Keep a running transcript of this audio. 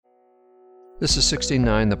This is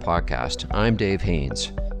 69 the podcast. I'm Dave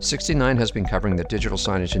Haynes. 69 has been covering the digital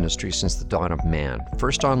signage industry since the dawn of man,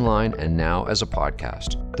 first online and now as a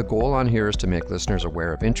podcast. The goal on here is to make listeners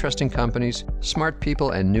aware of interesting companies, smart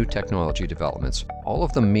people, and new technology developments, all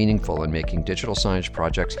of them meaningful in making digital signage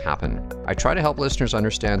projects happen. I try to help listeners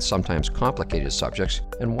understand sometimes complicated subjects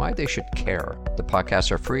and why they should care. The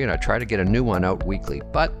podcasts are free and I try to get a new one out weekly,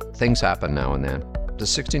 but things happen now and then. The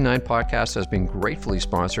 69 podcast has been gratefully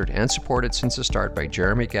sponsored and supported since the start by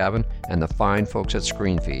Jeremy Gavin and the fine folks at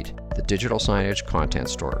ScreenFeed, the digital signage content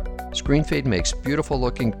store. ScreenFeed makes beautiful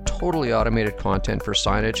looking, totally automated content for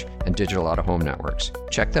signage and digital out-of-home networks.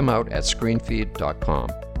 Check them out at screenfeed.com.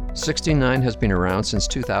 69 has been around since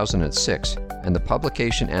 2006, and the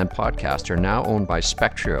publication and podcast are now owned by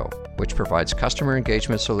Spectrio, which provides customer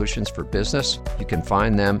engagement solutions for business. You can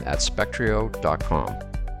find them at spectrio.com.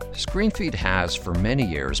 ScreenFeed has, for many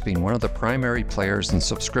years, been one of the primary players in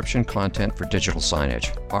subscription content for digital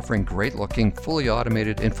signage, offering great-looking, fully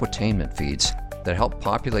automated infotainment feeds that help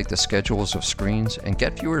populate the schedules of screens and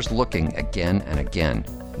get viewers looking again and again.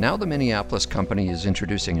 Now the Minneapolis company is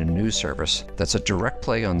introducing a new service that's a direct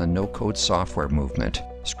play on the no-code software movement.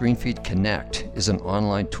 ScreenFeed Connect is an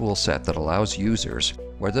online tool set that allows users,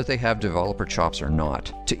 whether they have developer chops or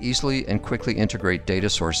not, to easily and quickly integrate data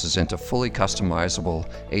sources into fully customizable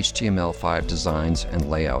HTML5 designs and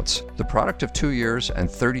layouts. The product of 2 years and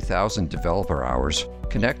 30,000 developer hours,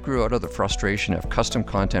 Connect grew out of the frustration of custom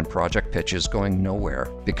content project pitches going nowhere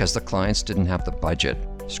because the clients didn't have the budget.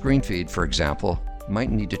 ScreenFeed, for example,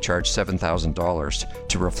 might need to charge $7,000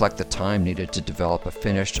 to reflect the time needed to develop a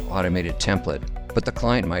finished automated template, but the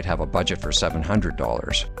client might have a budget for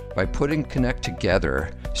 $700. By putting Connect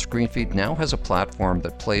together, ScreenFeed now has a platform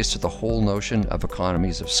that plays to the whole notion of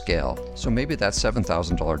economies of scale, so maybe that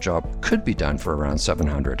 $7,000 job could be done for around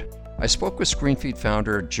 $700. I spoke with ScreenFeed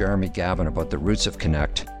founder Jeremy Gavin about the roots of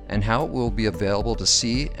Connect and how it will be available to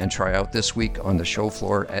see and try out this week on the show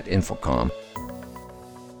floor at Infocom.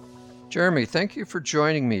 Jeremy, thank you for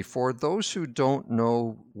joining me. For those who don't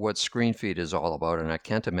know what ScreenFeed is all about, and I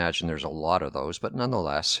can't imagine there's a lot of those, but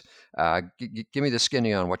nonetheless, give me the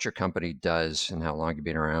skinny on what your company does and how long you've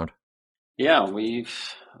been around. Yeah,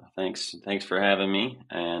 thanks for having me,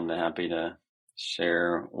 and happy to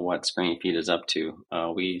share what ScreenFeed is up to.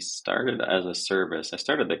 We started as a service. I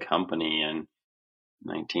started the company in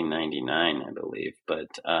 1999, I believe, but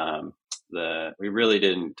we really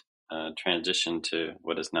didn't transition to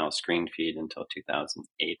what is now ScreenFeed until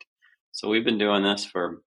 2008. So we've been doing this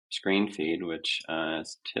for ScreenFeed, which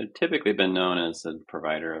has typically been known as a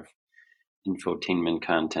provider of infotainment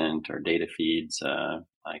content or data feeds,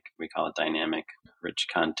 like we call it dynamic, rich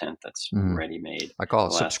content that's ready-made. I call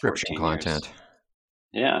it subscription content. Years.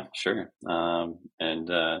 Yeah, sure.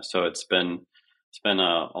 So it's been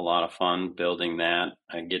a lot of fun building that,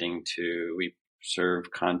 we serve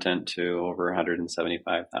content to over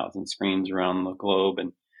 175,000 screens around the globe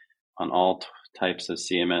and on all types of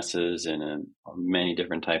CMSs and in many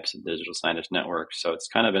different types of digital signage networks. So it's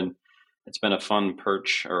been a fun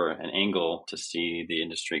perch or an angle to see the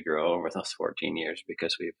industry grow over those 14 years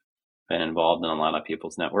because we've been involved in a lot of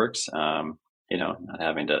people's networks, not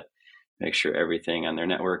having to make sure everything on their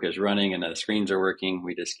network is running and the screens are working.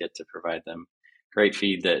 We just get to provide them great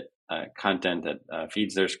content that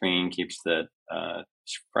feeds their screen, keeps that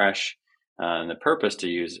fresh. And the purpose to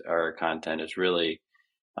use our content is really,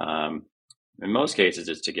 in most cases,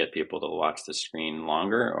 is to get people to watch the screen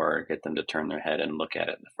longer or get them to turn their head and look at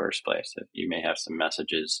it in the first place. If you may have some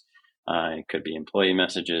messages, it could be employee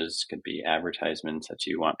messages, could be advertisements that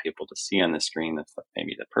you want people to see on the screen. That's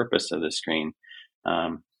maybe the purpose of the screen.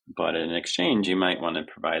 But in exchange, you might want to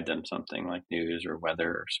provide them something like news or weather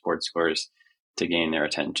or sports scores to gain their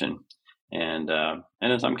attention. And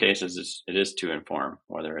in some cases, it is to inform,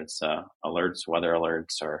 whether it's alerts, weather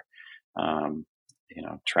alerts, or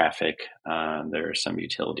traffic. There's some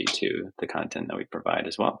utility to the content that we provide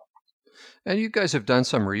as well. And you guys have done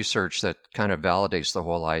some research that kind of validates the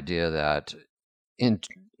whole idea that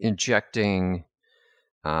injecting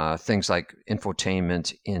things like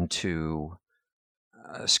infotainment into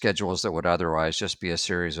schedules that would otherwise just be a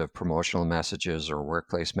series of promotional messages or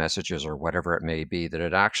workplace messages or whatever it may be, that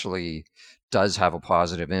it actually does have a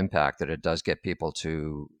positive impact, that it does get people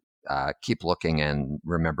to keep looking and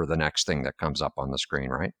remember the next thing that comes up on the screen,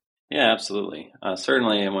 right? Yeah, absolutely.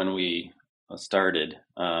 Certainly when we started,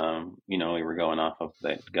 we were going off of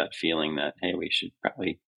that gut feeling that, hey, we should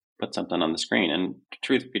probably put something on the screen. And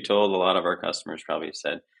truth be told, a lot of our customers probably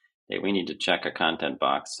said, hey, we need to check a content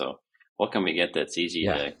box. So what can we get that's easy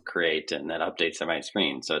to create and that updates on my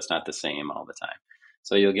screen so it's not the same all the time?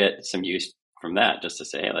 So you'll get some use from that just to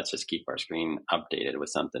say, hey, let's just keep our screen updated with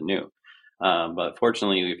something new. But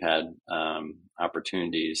fortunately, we've had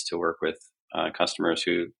opportunities to work with customers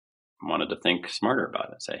who wanted to think smarter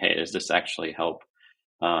about it. Say, hey, does this actually help?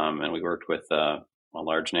 And we worked with a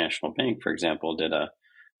large national bank, for example, did a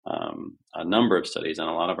number of studies on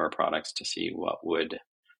a lot of our products to see what would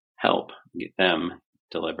help get them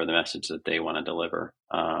deliver the message that they want to deliver.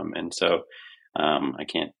 And so I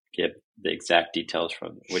can't give the exact details for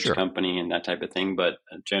which Sure. company and that type of thing, but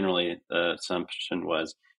generally the assumption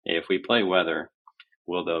was, hey, if we play weather,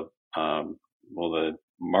 will the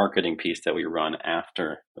marketing piece that we run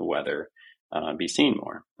after the weather be seen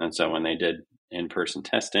more? And so when they did in-person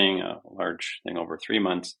testing, a large thing over 3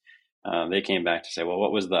 months, they came back to say, well,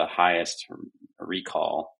 what was the highest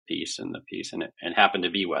recall piece in the piece? And it happened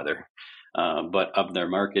to be weather. But of their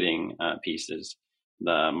marketing pieces,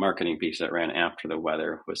 the marketing piece that ran after the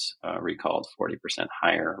weather was recalled 40%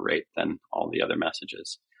 higher rate than all the other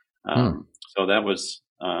messages. So that was,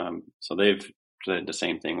 so they've did the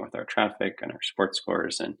same thing with our traffic and our sports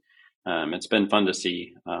scores. And it's been fun to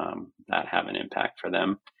see that have an impact for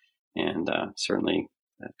them. And certainly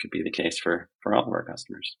that could be the case for all of our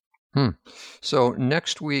customers. So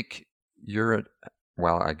next week, you're at,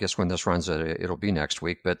 well, I guess when this runs, it'll be next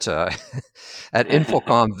week, but at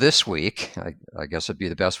InfoComm this week, I guess it'd be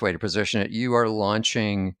the best way to position it, you are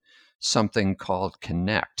launching something called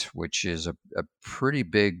Connect, which is a pretty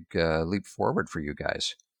big leap forward for you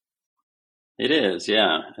guys. It is,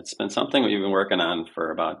 yeah. It's been something we've been working on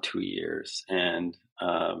for about 2 years. And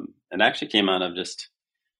it actually came out of just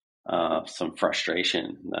some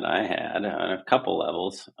frustration that I had on a couple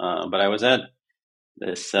levels. But I was at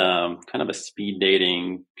this kind of a speed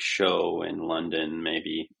dating show in London,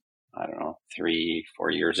 maybe, I don't know, 3-4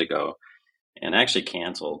 years ago, and actually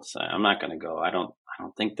canceled. So I'm not going to go. I don't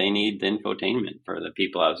think they need the infotainment for the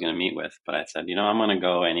people I was going to meet with. But I said, I'm going to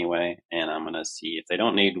go anyway, and I'm going to see if they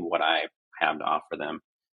don't need what I have to offer them.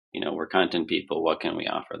 We're content people. What can we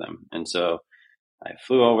offer them? And so I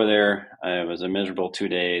flew over there. It was a miserable 2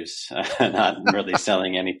 days, not really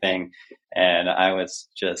selling anything. And I was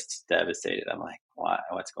just devastated. I'm like,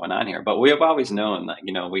 what's going on here? But we have always known that,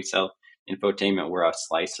 we sell infotainment. We're a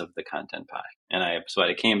slice of the content pie. And so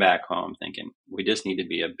I came back home thinking we just need to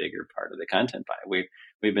be a bigger part of the content pie.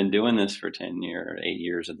 We've been doing this for 10 years, 8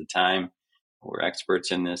 years at the time. We're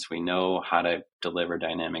experts in this. We know how to deliver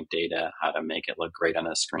dynamic data, how to make it look great on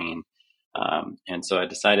a screen. And so I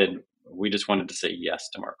decided we just wanted to say yes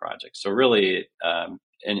to more projects. So really,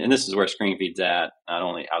 and this is where ScreenFeed's at, not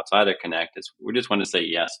only outside of Connect, is we just want to say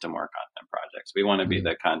yes to more content projects. We want to be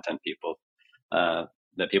the content people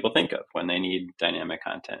that people think of when they need dynamic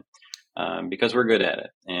content because we're good at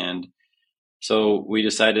it. And so we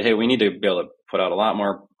decided, hey, we need to be able to put out a lot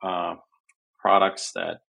more products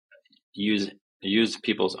that use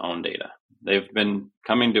people's own data. They've been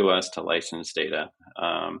coming to us to license data.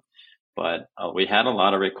 But we had a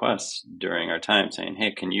lot of requests during our time saying,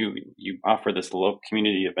 hey, can you offer this local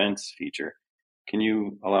community events feature? Can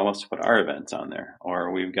you allow us to put our events on there?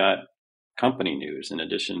 Or we've got company news in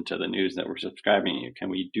addition to the news that we're subscribing to. Can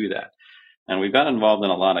we do that? And we've got involved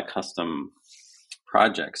in a lot of custom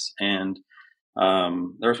projects. And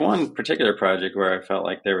there was one particular project where I felt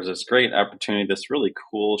like there was this great opportunity, this really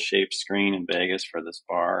cool shaped screen in Vegas for this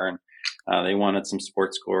bar. And they wanted some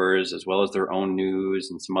sports scores as well as their own news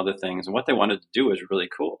and some other things. And what they wanted to do was really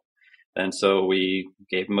cool. And so we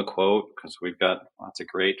gave them a quote because we've got lots of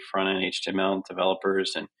great front end HTML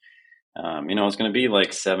developers. And, it was going to be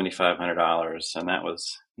like $7,500. And that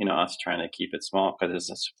was, us trying to keep it small because it's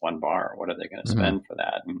just one bar. What are they going to spend for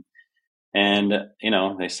that? And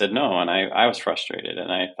they said no. And I was frustrated.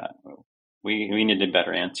 And I thought, well, we needed a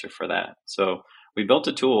better answer for that. So we built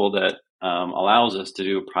a tool that allows us to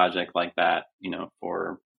do a project like that,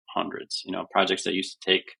 for hundreds. Projects that used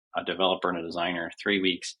to take a developer and a designer 3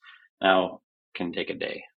 weeks now can take a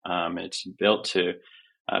day. It's built to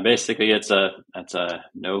basically it's a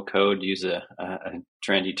no code, use a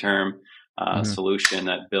trendy term, solution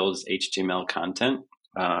that builds HTML content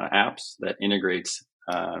apps that integrates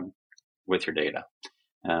with your data.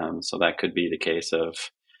 So that could be the case of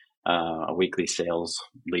a weekly sales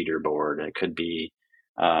leaderboard. It could be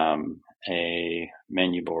a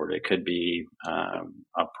menu board. It could be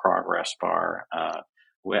a progress bar.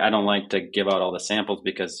 I don't like to give out all the samples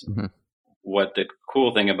because what the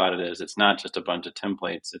cool thing about it is it's not just a bunch of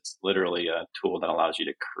templates. It's literally a tool that allows you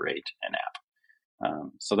to create an app.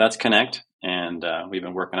 So that's Connect, and we've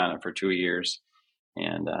been working on it for 2 years,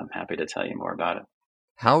 and I'm happy to tell you more about it.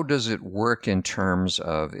 How does it work in terms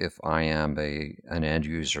of if I am an end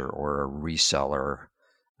user or a reseller?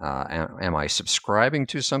 Am I subscribing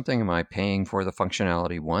to something? Am I paying for the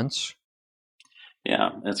functionality once? Yeah,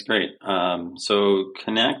 that's great. So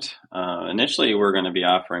Connect, initially we're going to be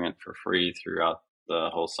offering it for free throughout the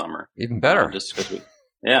whole summer. Even better. Just because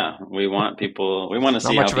we want people, we want to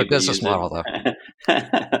Not see how much of a people business use it. model, though.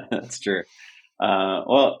 That's true.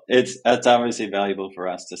 Well, that's obviously valuable for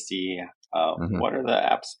us to see Hmm. what are the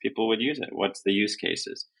apps people would use it. What's the use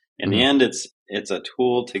cases? In the Hmm. end, it's a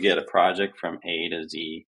tool to get a project from A to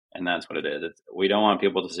Z, and that's what it is. We don't want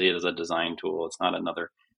people to see it as a design tool. It's not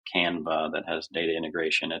another Canva that has data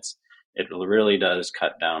integration. It really does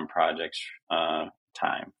cut down projects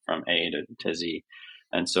time from A to Z.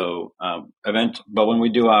 And so, but when we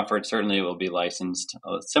do offer it, certainly it will be licensed,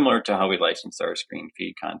 similar to how we license our screen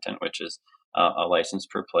feed content, which is a license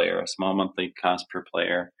per player, a small monthly cost per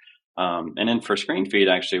player. And then for screen feed,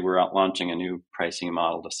 actually, we're out launching a new pricing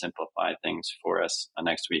model to simplify things for us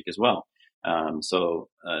next week as well. So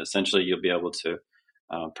essentially, you'll be able to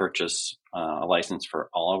purchase a license for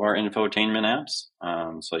all of our infotainment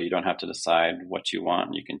apps. So you don't have to decide what you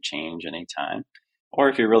want. You can change anytime. Or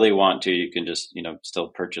if you really want to, you can just still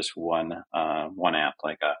purchase one app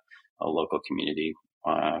like a local community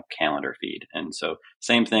calendar feed. And so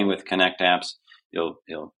same thing with Connect apps. You'll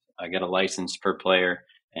get a license per player,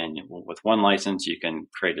 and with one license you can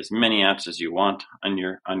create as many apps as you want on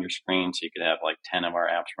your screen. So you could have like 10 of our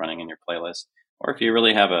apps running in your playlist. Or if you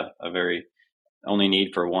really have a very only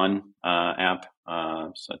need for one app,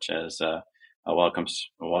 such as a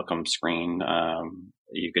welcome screen,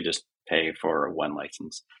 you could just pay for one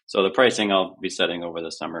license. So the pricing I'll be setting over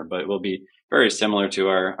the summer, but it will be very similar to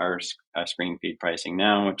our screen feed pricing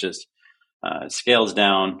now, which is scales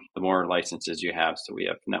down the more licenses you have. So we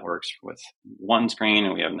have networks with one screen,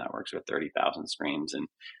 and we have networks with 30,000 screens, and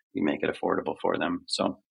we make it affordable for them.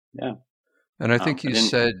 So yeah. And I think you But in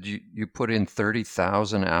said you put in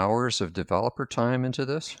 30,000 hours of developer time into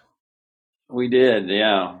this? We did,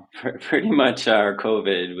 yeah. Pretty much our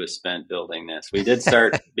COVID was spent building this. We did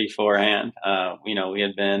start beforehand. We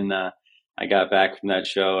had been. I got back from that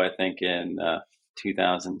show, I think, in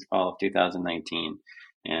 2000, fall of 2019,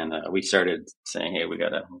 and we started saying, "Hey, we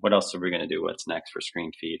gotta. What else are we gonna do? What's next for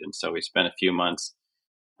Screen Feed?" And so we spent a few months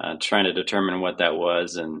trying to determine what that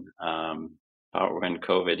was. And when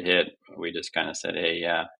COVID hit, we just kind of said, "Hey,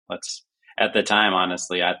 yeah, let's." At the time,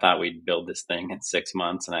 honestly, I thought we'd build this thing in 6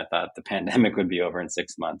 months, and I thought the pandemic would be over in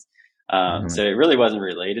 6 months. Hmm. So it really wasn't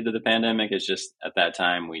related to the pandemic. It's just at that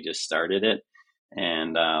time we just started it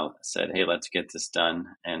and said, "Hey, let's get this done."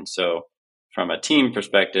 And so, from a team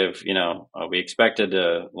perspective, we expected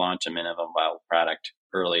to launch a minimum viable product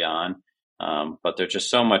early on, but there's just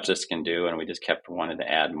so much this can do, and we just kept wanting to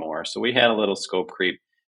add more. So we had a little scope creep,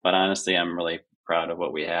 but honestly, I'm really proud of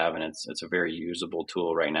what we have, and it's a very usable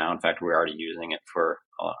tool right now. In fact, we're already using it for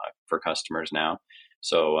customers now.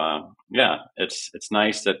 So yeah, it's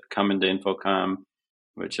nice that coming to InfoComm,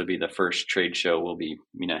 which will be the first trade show we'll be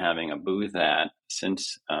having a booth at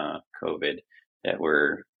since COVID, that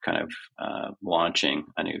we're kind of launching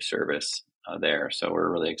a new service there. So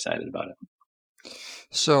we're really excited about it.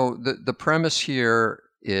 So the premise here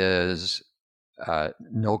is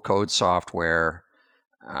no code software.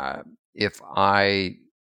 If I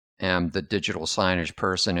am the digital signage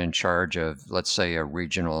person in charge of, let's say, a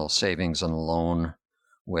regional savings and loan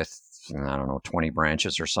with, I don't know, 20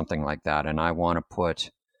 branches or something like that, and I want to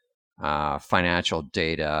put financial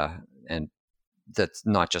data, and that's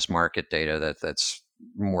not just market data, that's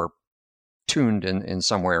more tuned in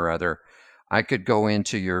some way or other, I could go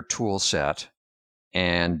into your tool set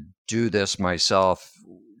and do this myself,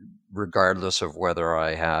 regardless of whether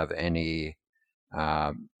I have any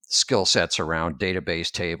skill sets around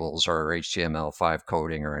database tables or HTML5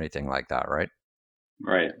 coding or anything like that, right?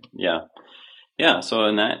 Right. Yeah. Yeah. So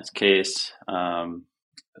in that case,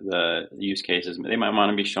 the use cases, they might want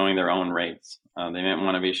to be showing their own rates. They might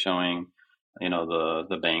want to be showing,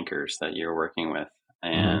 the bankers that you're working with,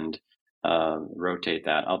 Mm-hmm. and rotate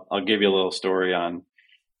that. I'll give you a little story on,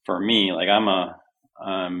 for me, like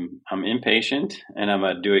I'm impatient, and I'm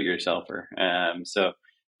a do-it-yourselfer. So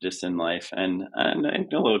just in life, and a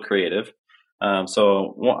little creative.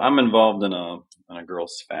 I'm involved in a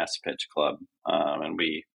girls' fast pitch club, and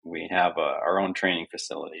we have our own training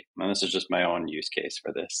facility. And this is just my own use case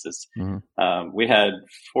for this. Mm-hmm. We had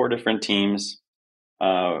 4 different teams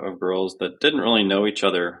of girls that didn't really know each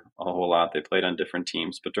other a whole lot. They played on different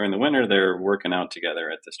teams, but during the winter, they're working out together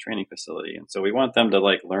at this training facility. And so we want them to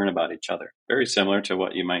learn about each other, very similar to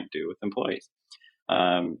what you might do with employees.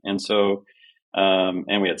 And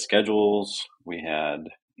we had schedules, we had,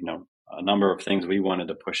 a number of things we wanted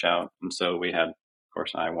to push out. And so we had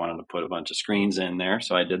course, I wanted to put a bunch of screens in there,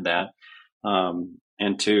 so I did that.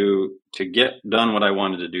 And to get done what I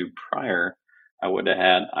wanted to do prior, I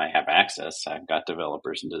have access. I've got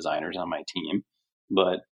developers and designers on my team,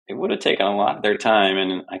 but it would have taken a lot of their time,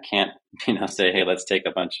 and I can't, say, hey, let's take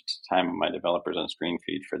a bunch of time of my developers on screen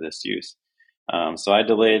feed for this use. So I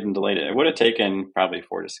delayed and delayed it. It would have taken probably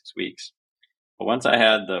 4 to 6 weeks. But once I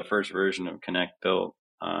had the first version of Connect built,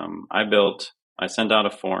 I sent out a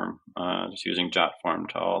form, just using JotForm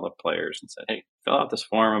to all the players and said, hey, fill out this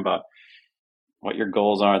form about what your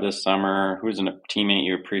goals are this summer, who's a teammate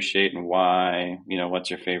you appreciate and why, what's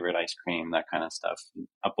your favorite ice cream, that kind of stuff.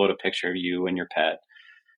 Upload a picture of you and your pet.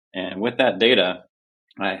 And with that data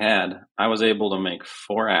I was able to make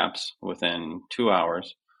 4 apps within 2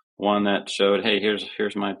 hours. One that showed, hey,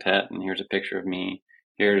 here's my pet and here's a picture of me.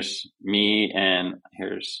 Here's me and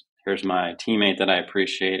here's my teammate that I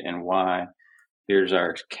appreciate and why. Here's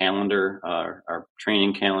our calendar, our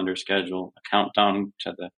training calendar schedule, a countdown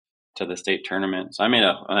to the state tournament. So I made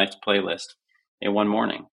a nice playlist in one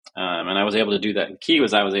morning, and I was able to do that. The key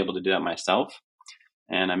was I was able to do that myself,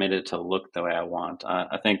 and I made it to look the way I want.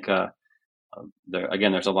 I think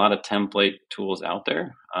there's a lot of template tools out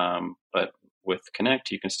there, but with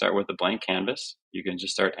Connect, you can start with a blank canvas. You can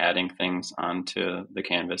just start adding things onto the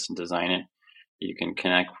canvas and design it. You can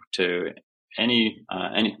connect to any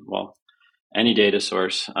data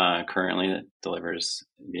source currently that delivers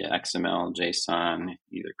via XML, JSON,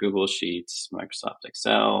 either Google Sheets, Microsoft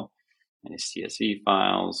Excel, any CSV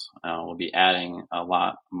files. We'll be adding a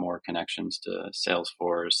lot more connections to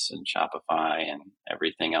Salesforce and Shopify and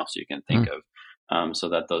everything else you can think of, so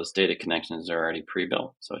that those data connections are already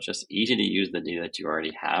pre-built. So it's just easy to use the data that you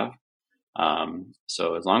already have.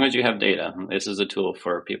 So as long as you have data, this is a tool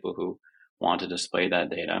for people who want to display that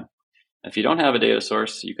data. If you don't have a data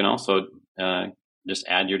source, you can also just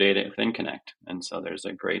add your data within Connect. And so there's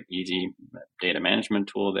a great, easy data management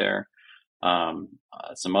tool there.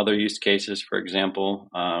 Some other use cases, for example,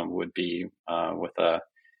 would be we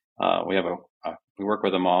work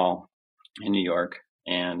with a mall in New York,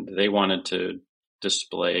 and they wanted to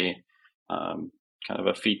display kind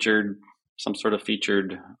of some sort of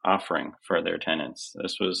featured offering for their tenants.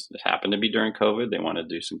 It happened to be during COVID. They wanted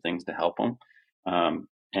to do some things to help them.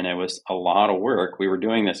 And it was a lot of work. We were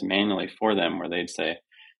doing this manually for them, where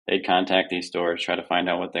they'd contact these stores, try to find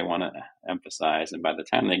out what they want to emphasize. And by the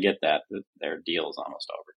time they get that, their deal's almost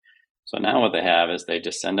over. So now what they have is they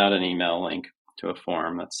just send out an email link to a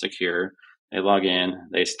form that's secure. They log in,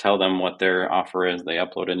 they tell them what their offer is, they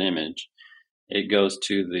upload an image. It goes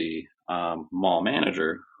to the mall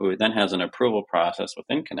manager, who then has an approval process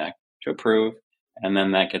within Connect to approve. And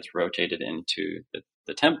then that gets rotated into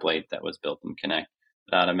the template that was built in Connect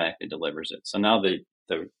that automatically delivers it. So now the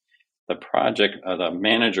project, the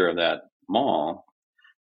manager of that mall,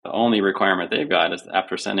 the only requirement they've got is,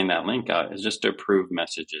 after sending that link out, is just to approve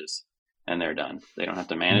messages, and they're done. They don't have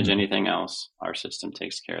to manage anything else. Our system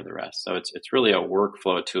takes care of the rest. So it's really a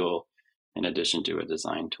workflow tool in addition to a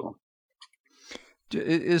design tool.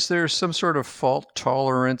 Is there some sort of fault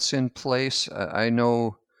tolerance in place? I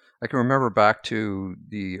know I can remember back to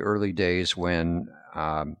the early days when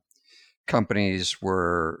companies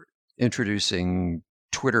were introducing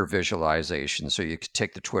Twitter visualization, so you could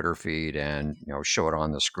take the Twitter feed and show it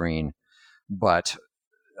on the screen, but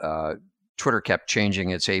Twitter kept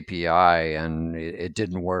changing its API and it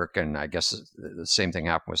didn't work. And I guess the same thing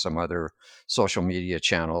happened with some other social media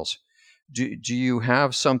channels. Do you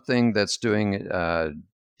have something that's doing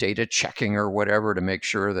data checking or whatever to make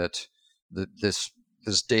sure that this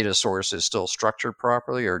data source is still structured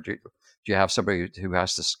properly, or do you have somebody who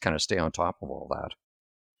has to kind of stay on top of all that?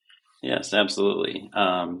 Yes, absolutely.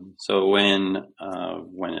 So when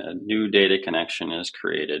a new data connection is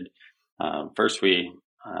created, first we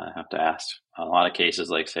have to ask, a lot of cases,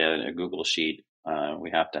 like say a Google Sheet, we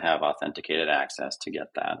have to have authenticated access to get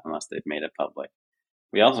that unless they've made it public.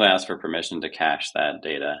 We also ask for permission to cache that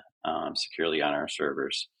data securely on our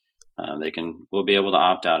servers. We'll be able to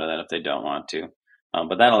opt out of that if they don't want to.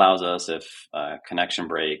 But that allows us, if connection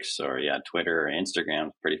breaks, or Twitter or Instagram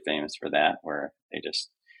is pretty famous for that, where they just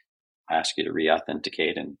ask you to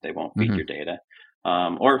re-authenticate and they won't feed your data.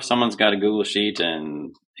 Or if someone's got a Google Sheet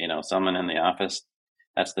and someone in the office,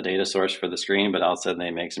 that's the data source for the screen, but all of a sudden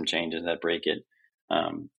they make some changes that break it.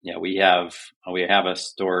 We have a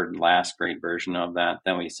stored last great version of that.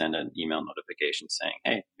 Then we send an email notification saying,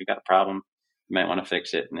 hey, we got a problem. You might want to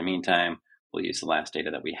fix it. In the meantime, we'll use the last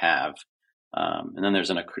data that we have. And then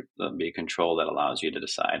there'll be a control that allows you to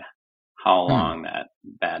decide how long that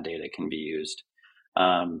bad data can be used.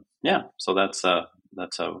 So that's a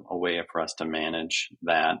way for us to manage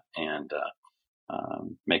that. And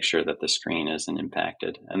make sure that the screen isn't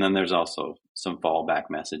impacted. And then there's also some fallback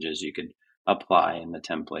messages you could apply in the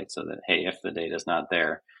template so that, hey, if the data is not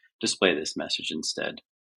there, display this message instead.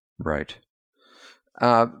 Right.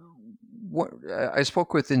 I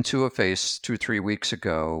spoke with Intuiface 2-3 weeks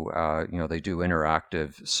ago. They do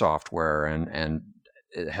interactive software and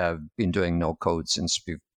have been doing no code since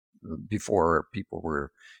before people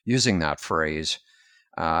were using that phrase.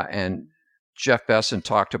 And Jeff Besson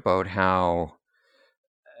talked about how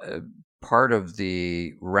part of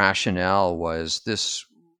the rationale was this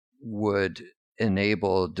would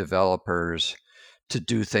enable developers to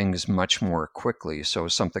do things much more quickly. So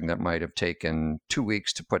something that might have taken 2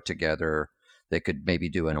 weeks to put together, they could maybe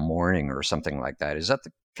do in a morning or something like that. Is that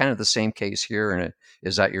kind of the same case here? And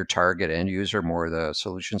is that your target end user, more the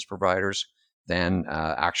solutions providers than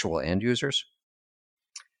actual end users?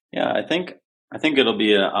 Yeah, I think it'll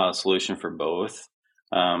be a solution for both,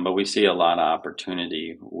 but we see a lot of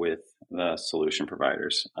opportunity with the solution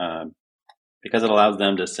providers because it allows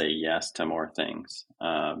them to say yes to more things.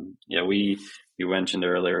 You mentioned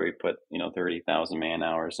earlier we put 30,000 man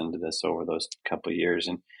hours into this over those couple of years,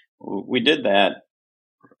 and we did that.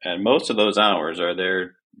 And most of those hours are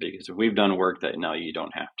there because we've done work that now you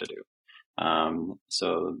don't have to do.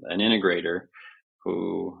 So an integrator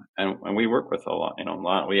and we work with a lot.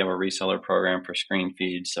 We have a reseller program for screen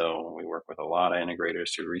feed, so we work with a lot of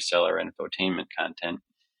integrators who resell our infotainment content,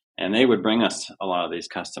 and they would bring us a lot of these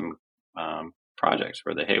custom projects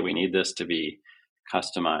where hey, we need this to be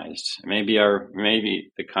customized. Maybe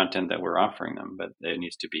the content that we're offering them, but it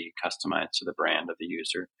needs to be customized to the brand of the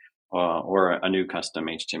user, or a new custom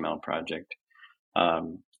HTML project.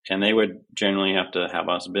 And they would generally have to have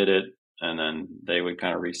us bid it, and then they would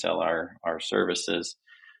kind of resell our services.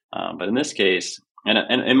 But in this case, and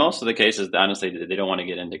in most of the cases, honestly, they don't want to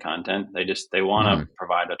get into content. They want to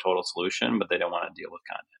provide a total solution, but they don't want to deal with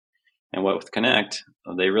content. And with Connect,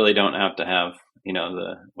 they really don't have to have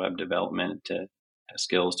the web development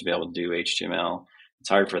skills to be able to do HTML. It's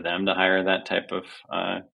hard for them to hire that type of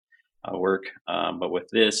work. But with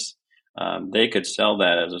this, they could sell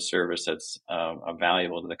that as a service that's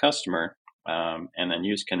valuable to the customer, and then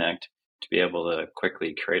use Connect to be able to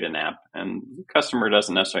quickly create an app. And the customer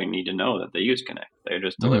doesn't necessarily need to know that they use Connect. They're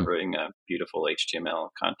just delivering a beautiful HTML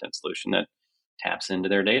content solution that taps into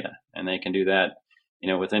their data, and they can do that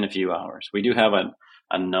within a few hours. We do have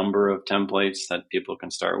a number of templates that people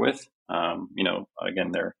can start with.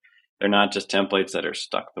 Again, they're not just templates that are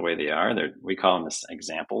stuck the way they are. We call them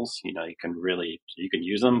examples. You can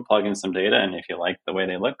use them, plug in some data, and if you like the way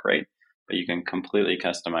they look, great. But you can completely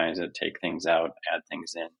customize it, take things out, add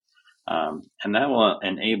things in. And that will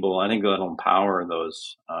I think that'll empower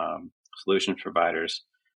those solutions providers,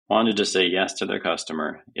 one, to just say yes to their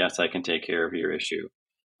customer. Yes, I can take care of your issue,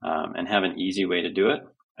 and have an easy way to do it.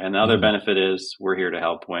 And the other benefit is we're here to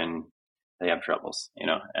help when they have troubles,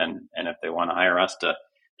 and if they want to hire us to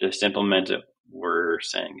just implement it, we're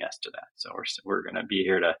saying yes to that. So we're going to be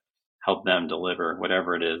here to help them deliver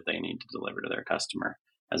whatever it is they need to deliver to their customer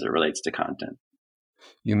as it relates to content.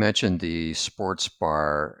 You mentioned the sports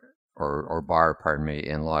bar or bar, pardon me,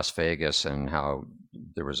 in Las Vegas, and how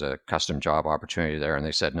there was a custom job opportunity there, and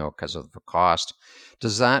they said no because of the cost.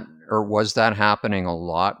 Was that happening a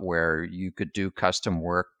lot where you could do custom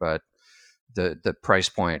work, but the price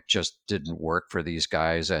point just didn't work for these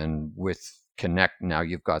guys? And with Connect, now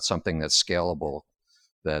you've got something that's scalable,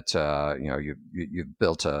 that you've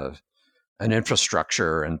built an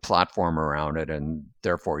infrastructure and platform around it, and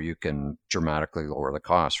therefore you can dramatically lower the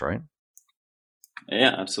cost, right?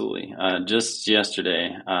 Yeah, absolutely. Just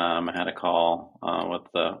yesterday, I had a call with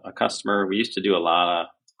a customer we used to do a lot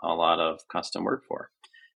of custom work for,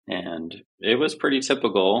 and it was pretty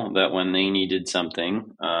typical that when they needed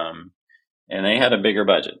something, and they had a bigger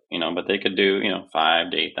budget, but they could do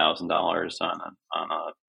 $5,000 to $8,000 on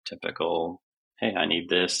a typical. Hey, I need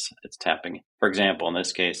this. It's tapping. For example, in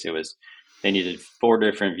this case, they needed 4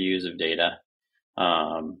 different views of data.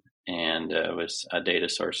 And it was a data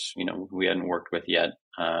source, we hadn't worked with yet.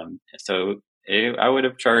 I would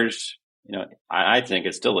have charged, I think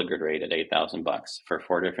it's still a good rate at $8,000 for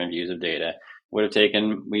 4 different views of data. Would have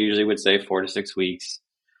taken, we usually would say 4 to 6 weeks.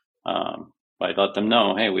 But I'd let them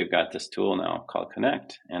know, hey, we've got this tool now called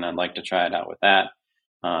Connect, and I'd like to try it out with that.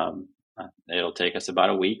 It'll take us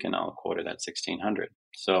about a week, and I'll quote it at $1,600.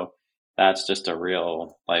 So that's just a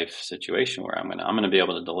real life situation where I'm gonna be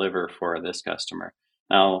able to deliver for this customer.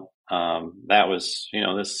 Now, that was, a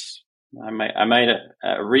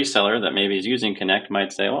reseller that maybe is using Connect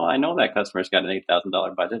might say, well, I know that customer's got an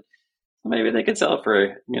 $8,000 budget. maybe they could sell it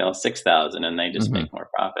for 6,000 and they just Mm-hmm. make more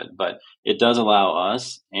profit. But it does allow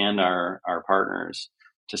us and our partners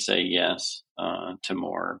to say yes to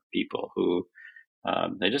more people who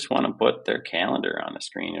they just want to put their calendar on the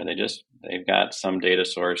screen, or they've got some data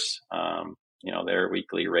source, their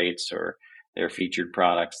weekly rates or their featured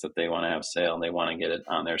products that they want to have sale. They want to get it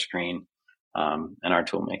on their screen, and our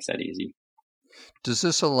tool makes that easy. Does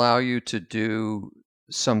this allow you to do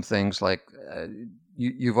some things like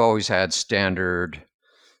you've always had standard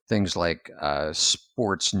things like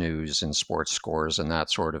sports news and sports scores and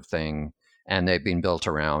that sort of thing, and they've been built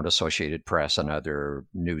around Associated Press and other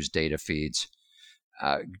news data feeds.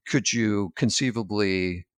 Could you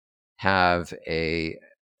conceivably have a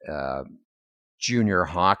uh, junior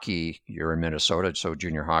hockey? You're in Minnesota, so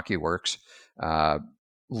junior hockey works.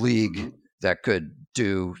 League Mm-hmm. that could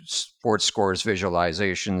do sports scores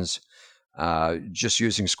visualizations just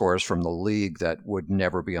using scores from the league that would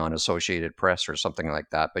never be on Associated Press or something like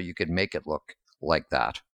that, but you could make it look like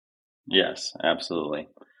that. Yes, absolutely.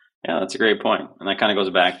 Yeah, that's a great point. And that kind of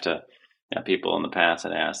goes back to people in the past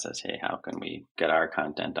had asked us, hey, how can we get our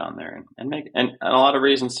content on there and make and a lot of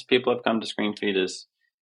reasons people have come to ScreenFeed is,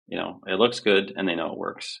 it looks good and they know it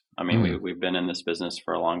works. I mean, Mm. we've been in this business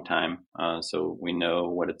for a long time, so we know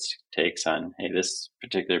what it takes on, hey, this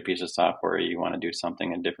particular piece of software, you want to do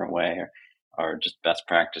something a different way, or just best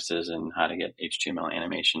practices and how to get HTML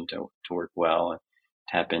animation to work well and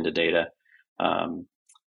tap into data. Um,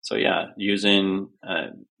 so yeah, using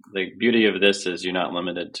the beauty of this is you're not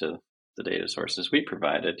limited to the data sources we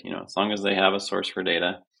provided. As long as they have a source for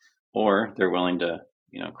data, or they're willing to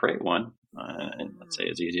create one. And let's say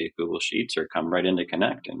it's easy as Google Sheets, or come right into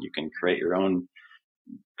Connect, and you can create your own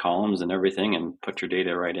columns and everything, and put your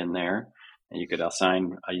data right in there. And you could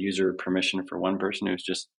assign a user permission for one person whose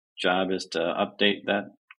just job is to update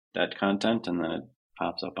that content, and then it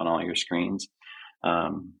pops up on all your screens.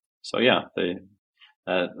 So yeah,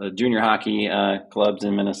 the junior hockey clubs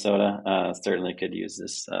in Minnesota certainly could use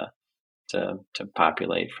this to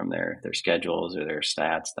populate from their schedules or their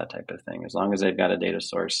stats, that type of thing. As long as they've got a data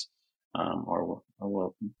source, or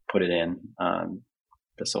we'll put it in,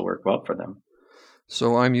 this will work well for them.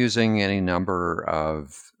 So I'm using any number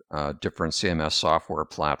of different CMS software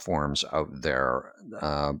platforms out there.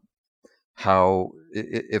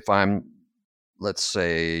 If I'm, let's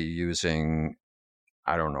say, using,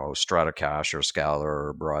 I don't know, Stratacache or Scala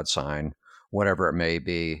or BroadSign, whatever it may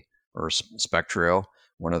be, or Spectrio,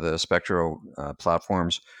 one of the Spectrio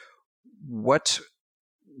platforms, what's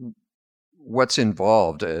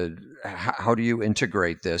involved? How do you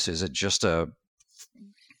integrate this? Is it just a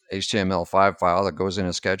HTML5 file that goes in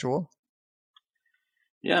a schedule?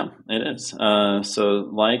 Yeah, it is. So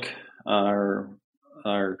like our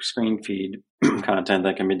screen feed content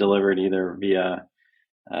that can be delivered either via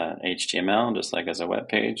HTML, just like as a web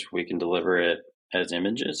page, we can deliver it as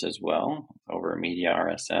images as well over media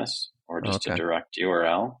RSS, or just a Okay. direct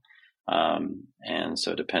URL. And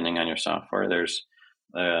so depending on your software, there's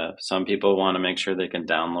some people want to make sure they can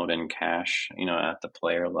download and cache, at the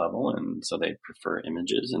player level, and so they prefer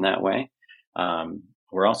images in that way.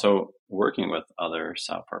 We're also working with other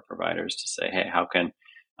software providers to say, hey, how can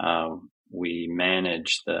we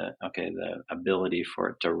manage the ability for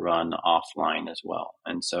it to run offline as well?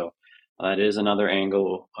 And so that is another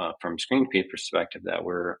angle from ScreenFeed perspective that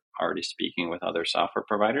we're already speaking with other software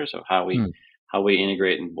providers of how we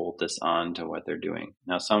integrate and bolt this on to what they're doing.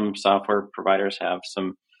 Now, some software providers have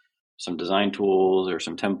some design tools or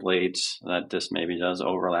some templates that this maybe does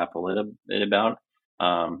overlap a little bit about,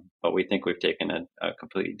 but we think we've taken a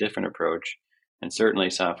completely different approach. And certainly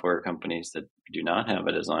software companies that do not have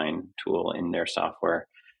a design tool in their software,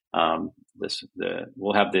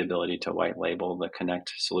 we'll have the ability to white label the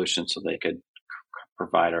Connect solution so they could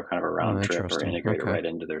provide a kind of a round trip or Interesting. integrate it Okay. right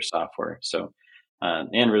into their software. So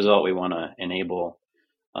end result, we want to enable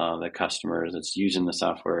the customers that's using the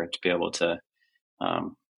software to be able to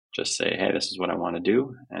just say, hey, this is what I want to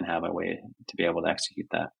do, and have a way to be able to execute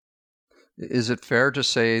that. Is it fair to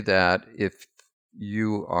say that if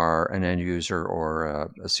you are an end user or a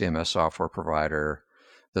CMS software provider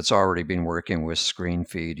that's already been working with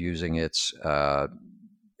ScreenFeed using its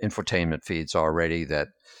infotainment feeds already, that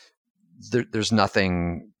there's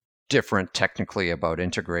nothing different technically about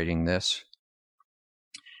integrating this?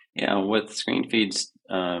 Yeah, with ScreenFeed's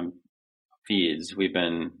feeds, we've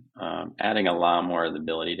been adding a lot more of the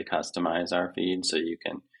ability to customize our feed, so you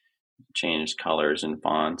can change colors and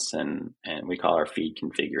fonts, and we call our feed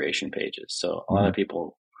configuration pages. So a lot of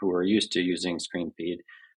people who are used to using ScreenFeed,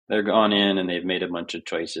 they're gone in and they've made a bunch of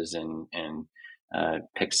choices and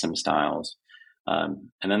picked some styles.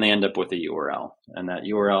 And then they end up with a URL, and that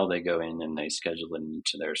URL they go in and they schedule it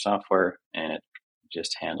into their software, and it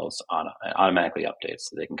just handles automatically updates,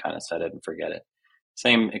 so they can kind of set it and forget it.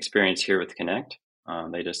 Same experience here with Connect.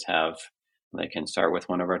 They can start with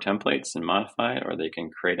one of our templates and modify it, or they can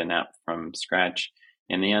create an app from scratch.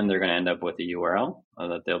 In the end, they're going to end up with a URL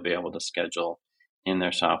that they'll be able to schedule in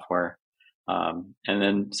their software. And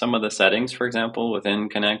then some of the settings, for example, within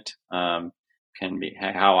Connect can be,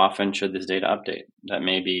 hey, how often should this data update? That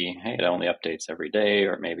may be, hey, it only updates every day,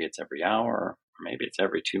 or maybe it's every hour, or maybe it's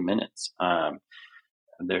every 2 minutes.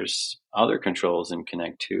 There's other controls in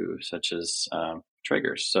Connect too, such as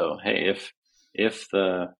triggers. So, hey, if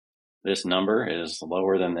this number is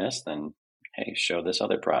lower than this, then hey, show this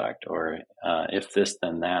other product, or if this,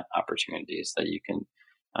 then that opportunities that you can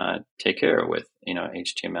take care of with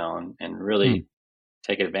HTML and really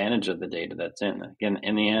take advantage of the data that's in. Again,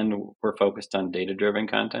 in the end, we're focused on data-driven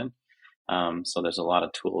content. So there's a lot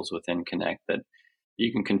of tools within Connect that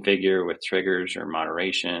you can configure with triggers or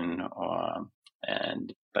moderation.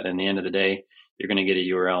 But in the end of the day, you're going to get a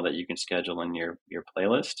URL that you can schedule in your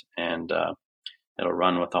playlist, and it'll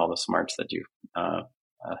run with all the smarts that you've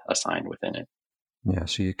assigned within it. Yeah,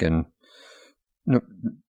 so you can,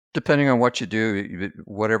 depending on what you do,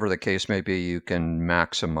 whatever the case may be, you can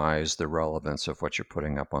maximize the relevance of what you're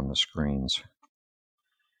putting up on the screens.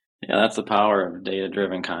 Yeah, that's the power of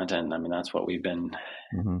data-driven content. I mean, that's what we've been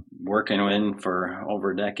working in for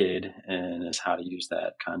over a decade, and is how to use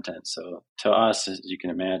that content. So to us, as you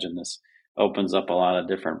can imagine, this opens up a lot of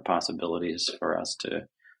different possibilities for us to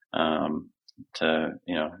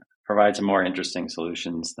provide some more interesting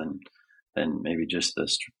solutions than maybe just the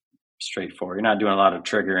straightforward. You're not doing a lot of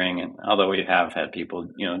triggering, and although we have had people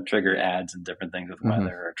trigger ads and different things with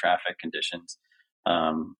weather or traffic conditions,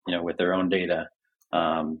 with their own data.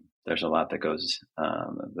 There's a lot that goes,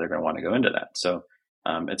 they're going to want to go into that. So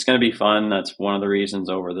it's going to be fun. That's one of the reasons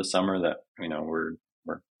over the summer that, we're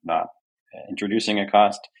not introducing a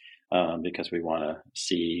cost, because we want to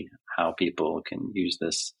see how people can use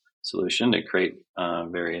this solution to create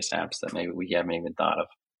various apps that maybe we haven't even thought of.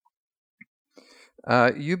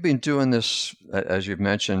 You've been doing this, as you've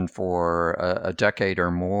mentioned, for a decade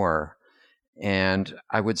or more. And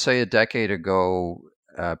I would say a decade ago,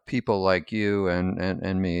 people like you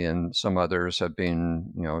and me and some others have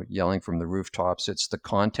been, yelling from the rooftops, it's the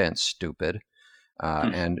content, stupid.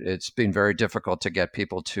 And it's been very difficult to get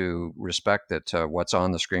people to respect that what's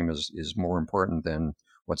on the screen is more important than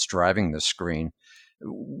what's driving the screen.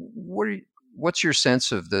 What's your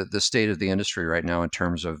sense of the state of the industry right now in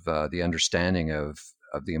terms of the understanding of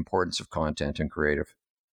the importance of content and creative?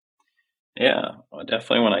 Yeah, well,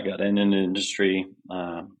 definitely when I got into the industry,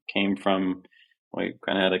 came from, we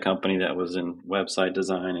kind of had a company that was in website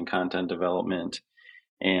design and content development.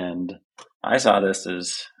 And I saw this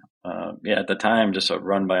as, at the time, just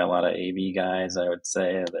run by a lot of AV guys, I would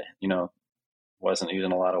say, that, wasn't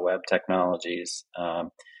using a lot of web technologies.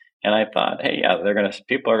 And I thought, hey, yeah,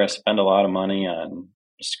 people are going to spend a lot of money on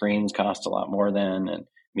screens, cost a lot more than, and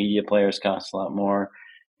media players cost a lot more.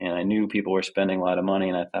 And I knew people were spending a lot of money.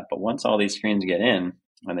 And I thought, but once all these screens get in,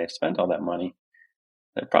 when they've spent all that money,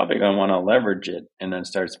 they're probably going to want to leverage it and then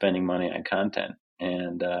start spending money on content.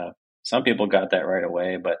 And some people got that right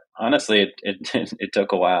away, but honestly, it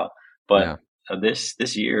took a while. But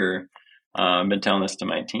this year, I've been telling this to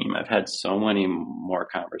my team. I've had so many more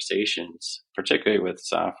conversations, particularly with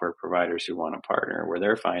software providers who want to partner, where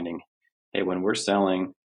they're finding, hey, when we're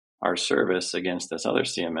selling our service against this other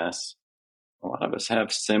CMS, a lot of us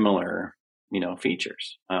have similar,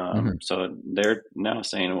 features. So they're now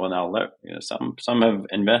saying, well, now some have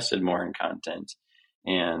invested more in content,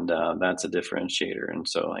 and that's a differentiator. And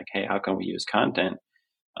so, like, hey, how can we use content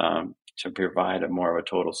to provide more of a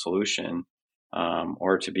total solution,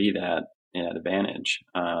 or to be that advantage?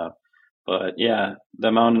 But yeah,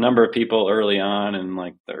 the number of people early on in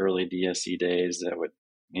like the early DSC days that would,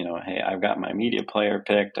 hey, I've got my media player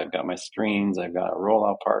picked, I've got my screens, I've got a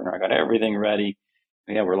rollout partner, I got everything ready.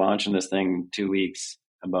 Yeah, we're launching this thing in 2 weeks,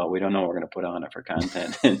 but we don't know what we're going to put on it for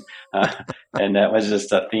content. And that was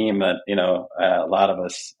just a theme that, a lot of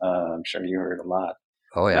us, I'm sure you heard a lot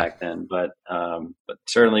back then, but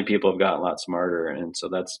certainly people have gotten a lot smarter. And so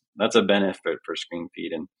that's a benefit for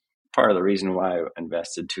ScreenFeed, and part of the reason why I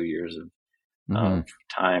invested 2 years of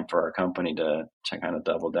time for our company to kind of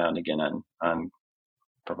double down again on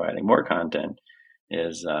providing more content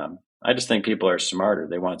is, I just think people are smarter.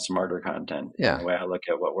 They want smarter content. Yeah. And the way I look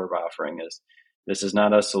at what we're offering is, this is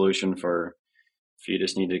not a solution for, if you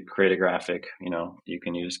just need to create a graphic, you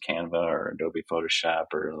can use Canva or Adobe Photoshop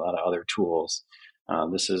or a lot of other tools.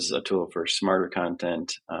 This is a tool for smarter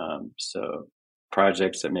content. So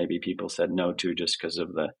projects that maybe people said no to just because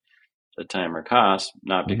of the time or cost,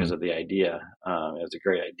 not because of the idea. It was a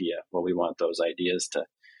great idea. Well, we want those ideas to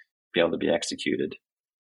be able to be executed.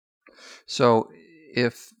 So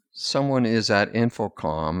if someone is at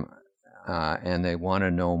InfoComm and they want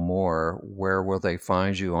to know more, where will they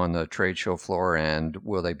find you on the trade show floor, and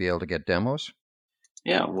will they be able to get demos?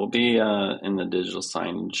 Yeah, we'll be in the digital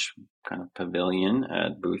signage kind of pavilion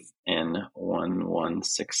at booth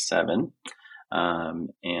N1167.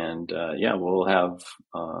 We'll have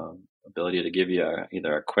ability to give you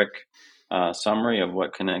either a quick summary of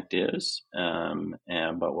what Connect is,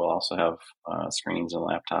 but we'll also have screens and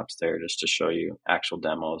laptops there just to show you actual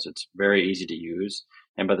demos. It's very easy to use,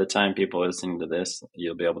 and by the time people are listening to this,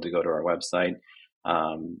 you'll be able to go to our website,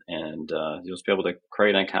 and you'll just be able to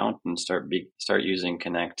create an account and start using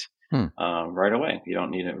Connect right away. You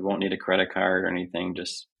won't need a credit card or anything.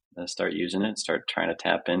 Just start using it. Start trying to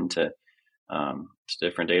tap into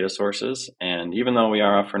different data sources. And even though we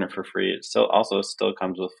are offering it for free, it still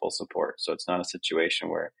comes with full support. So it's not a situation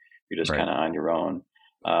where you're just kind of on your own.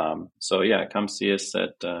 Come see us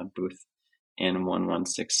at booth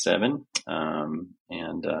N1167, and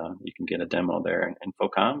you can get a demo there in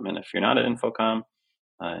InfoComm. And if you're not at InfoComm,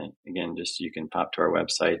 again, just you can pop to our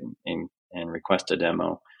website and request a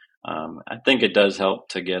demo. I think it does help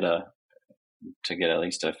to get at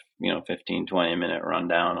least a 15-20 minute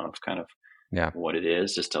rundown of kind of what it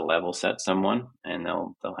is, just to level set someone, and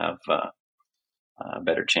they'll have a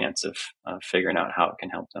better chance of figuring out how it can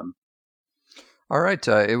help them. All right.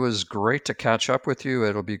 It was great to catch up with you.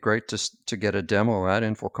 It'll be great to get a demo at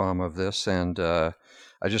InfoComm of this. And I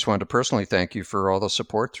just wanted to personally thank you for all the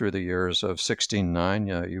support through the years of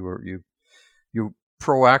 16.9. You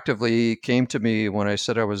proactively came to me when I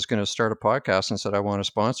said I was going to start a podcast and said I want to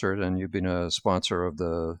sponsor it. And you've been a sponsor of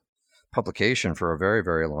the publication for a very,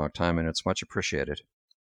 very long time, and it's much appreciated.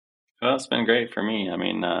 Well, it's been great for me. I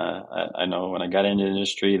mean, I know when I got into the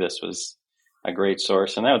industry, this was a great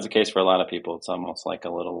source, and that was the case for a lot of people. It's almost like a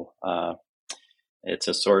little, it's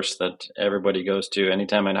a source that everybody goes to.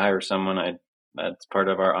 Anytime I'd hire someone, that's part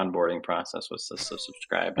of our onboarding process was to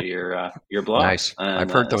subscribe to your blog. Nice. And,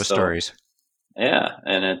 I've heard those stories. Yeah,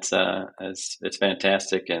 and it's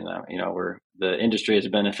fantastic, and the industry has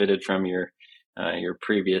benefited from your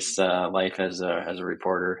previous life as a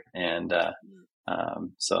reporter, and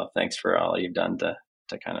so thanks for all you've done to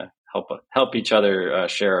kind of help each other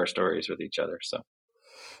share our stories with each other. So,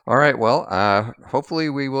 all right, well, hopefully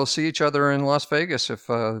we will see each other in Las Vegas if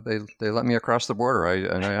they let me across the border. I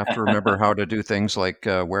have to remember how to do things like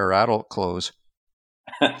wear adult clothes.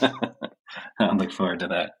 I look forward to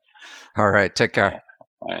that. All right, take care.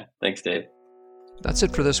 All right, thanks, Dave. That's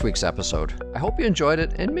it for this week's episode. I hope you enjoyed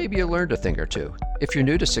it and maybe you learned a thing or two. If you're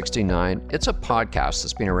new to 16.9, it's a podcast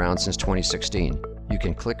that's been around since 2016. You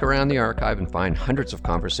can click around the archive and find hundreds of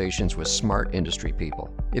conversations with smart industry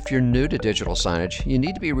people. If you're new to digital signage, you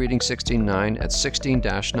need to be reading 16.9 at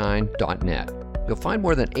 16-9.net. You'll find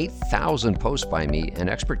more than 8,000 posts by me and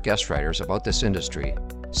expert guest writers about this industry.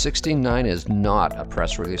 16.9 is not a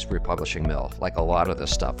press release republishing mill like a lot of the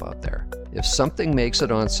stuff out there. If something makes it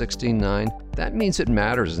on 16.9, that means it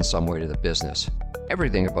matters in some way to the business.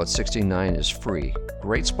 Everything about 16.9 is free.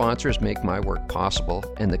 Great sponsors make my work possible,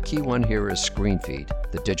 and the key one here is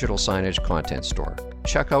ScreenFeed, the digital signage content store.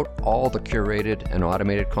 Check out all the curated and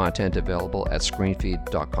automated content available at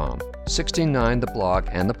screenfeed.com. 16.9, the blog,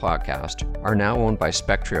 and the podcast are now owned by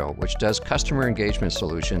Spectrio, which does customer engagement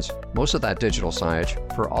solutions, most of that digital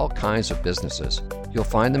signage, for all kinds of businesses. You'll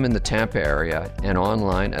find them in the Tampa area and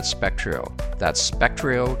online at Spectrio. That's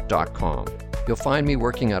spectrio.com. You'll find me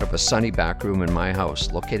working out of a sunny back room in my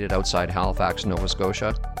house, located outside Halifax, Nova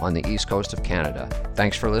Scotia, on the east coast of Canada.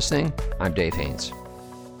 Thanks for listening. I'm Dave Haynes.